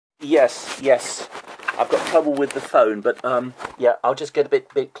Yes. I've got trouble with the phone, but yeah, I'll just get a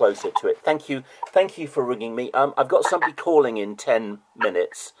bit closer to it. Thank you for ringing me. I've got somebody calling in 10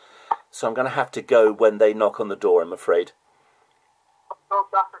 minutes, so I'm going to have to go when they knock on the door, I'm afraid. No,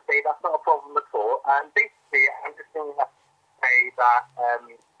 that's okay. That's not a problem at all. Basically, I'm just going to say that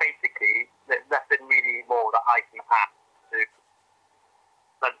basically there's nothing really more that I can add to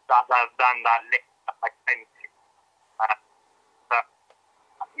than that list that I sent you.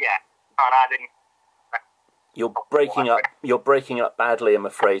 Yeah, can't add any. You're breaking up badly, I'm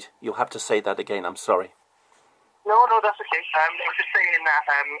afraid. You'll have to say that again. I'm sorry. No, that's okay. I was just saying that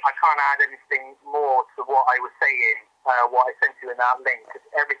I can't add anything more to what I was saying, what I sent you in that link, because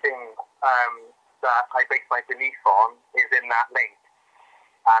everything that I base my belief on is in that link,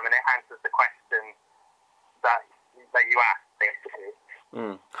 and it answers the question that you asked, basically.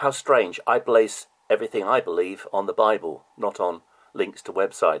 How strange. I base everything I believe on the Bible, not on links to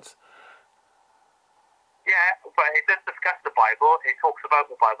websites. Yeah, but it does discuss the Bible. It talks about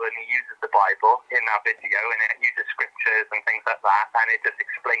the Bible, and it uses the Bible in that video, and it uses scriptures and things like that, and it just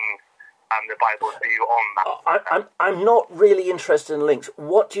explains the Bible's view on that. I'm not really interested in links.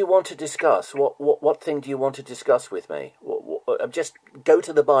 What do you want to discuss? What thing do you want to discuss with me? Just go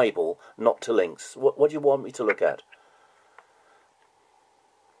to the Bible, not to links. What do you want me to look at?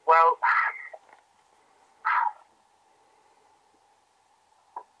 Well,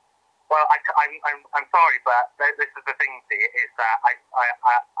 I'm sorry, but this is the thing, is that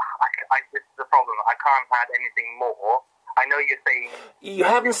this is the problem. I can't add anything more. I know you're saying... You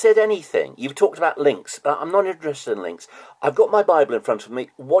haven't said anything. You've talked about links, but I'm not interested in links. I've got my Bible in front of me.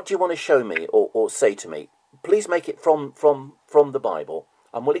 What do you want to show me or say to me? Please make it from the Bible.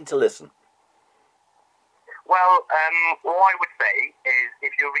 I'm willing to listen. Well, what I would say is,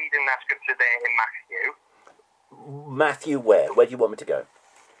 if you're reading that scripture there in Matthew... Matthew where? Where do you want me to go?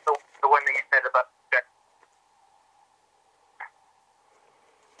 The one that you said about...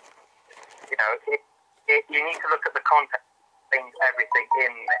 You know, you need to look at the context, everything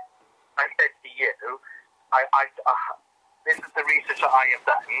in it. I said to you, this is the research that I have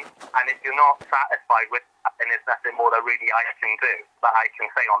done, and if you're not satisfied with that, then there's nothing more that really I can do, that I can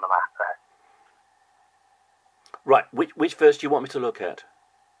say on the matter. Right, which verse do you want me to look at?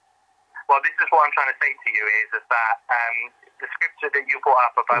 Well, this is what I'm trying to say to you, is that the scripture that you brought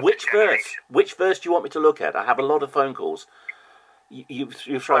up about... Which verse? Which verse do you want me to look at? I have a lot of phone calls. You've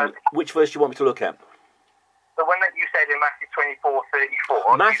thrown... Which verse do you want me to look at? The one that you said in Matthew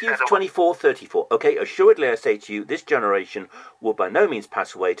 24:34. Matthew 24:34. Okay, assuredly I say to you, this generation will by no means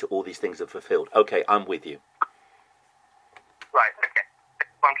pass away till all these things are fulfilled. Okay, I'm with you. Right, okay.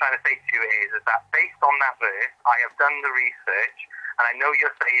 What I'm trying to say to you is that based on that verse, I have done the research, and I know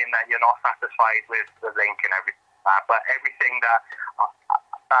you're saying that you're not satisfied with the link and everything, but everything that...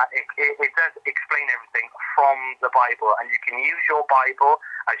 it does explain everything from the Bible, and you can use your Bible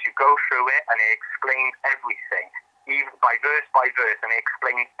as you go through it, and it explains everything, even by verse, and it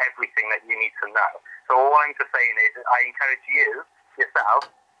explains everything that you need to know. So all I'm just saying is, I encourage you, yourself,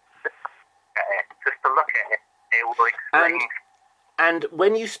 just to look at it. It will explain... And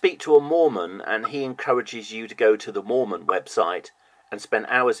when you speak to a Mormon, and he encourages you to go to the Mormon website and spend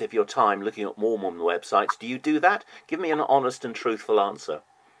hours of your time looking at Mormon websites, do you do that? Give me an honest and truthful answer.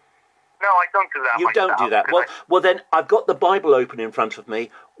 No, I don't do that. You don't do that. Well, then I've got the Bible open in front of me.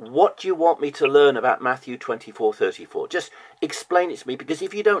 What do you want me to learn about Matthew 24:34? Just explain it to me, because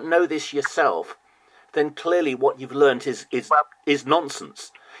if you don't know this yourself, then clearly what you've learnt is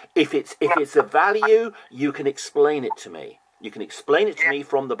nonsense. If it's a value, you can explain it to me. You can explain it to me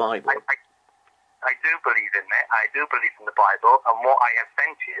from the Bible. I do believe in it. I do believe in the Bible, and what I have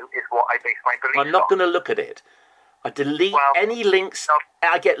sent you is what I base my belief on. I'm not going to look at it. I delete any links.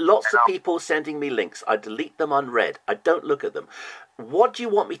 I get lots of people sending me links. I delete them unread. I don't look at them. What do you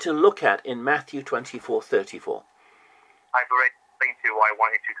want me to look at in Matthew 24:34? I've already explained to you what I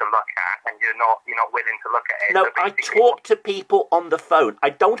wanted you to look at, and you're not willing to look at it. No, so I talk to people on the phone. I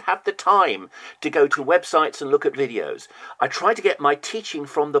don't have the time to go to websites and look at videos. I try to get my teaching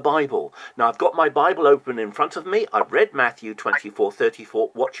from the Bible. Now, I've got my Bible open in front of me. I've read Matthew 24:34.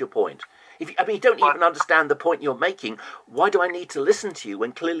 What's your point? You don't even understand the point you're making. Why do I need to listen to you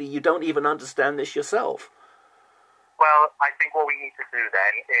when clearly you don't even understand this yourself? Well, I think what we need to do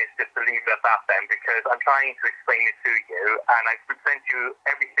then is just to leave it at that then, because I'm trying to explain it to you, and I've sent you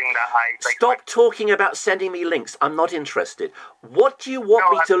everything that I... Stop talking about sending me links. I'm not interested. What do you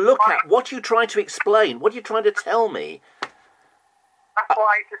want me to look at? What are you trying to explain? What are you trying to tell me? That's what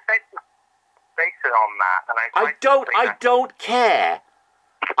I just said. Base it on that, and I don't care.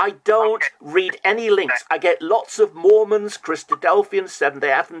 I don't read any links. I get lots of Mormons, Christadelphians,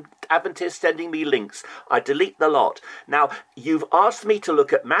 Seventh-day Adventists sending me links. I delete the lot. Now, you've asked me to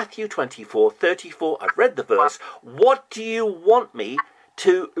look at Matthew 24:34. I've read the verse. What do you want me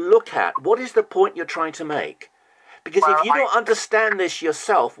to look at? What is the point you're trying to make? Because if you don't understand this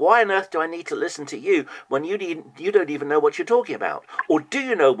yourself, why on earth do I need to listen to you when you don't even know what you're talking about? Or do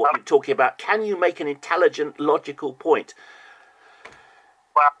you know what you're talking about? Can you make an intelligent, logical point?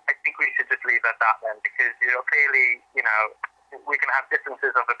 Well, I think we should just leave it at that then, because clearly, we can have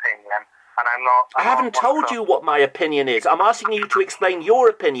differences of opinion, and I haven't told you what my opinion is. I'm asking you to explain your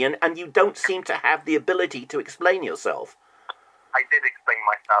opinion, and you don't seem to have the ability to explain yourself. I did explain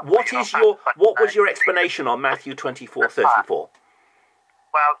myself. What was your explanation on Matthew 24:34?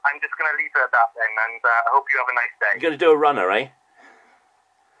 Well, I'm just going to leave it at that then, and I hope you have a nice day. You're going to do a runner, eh?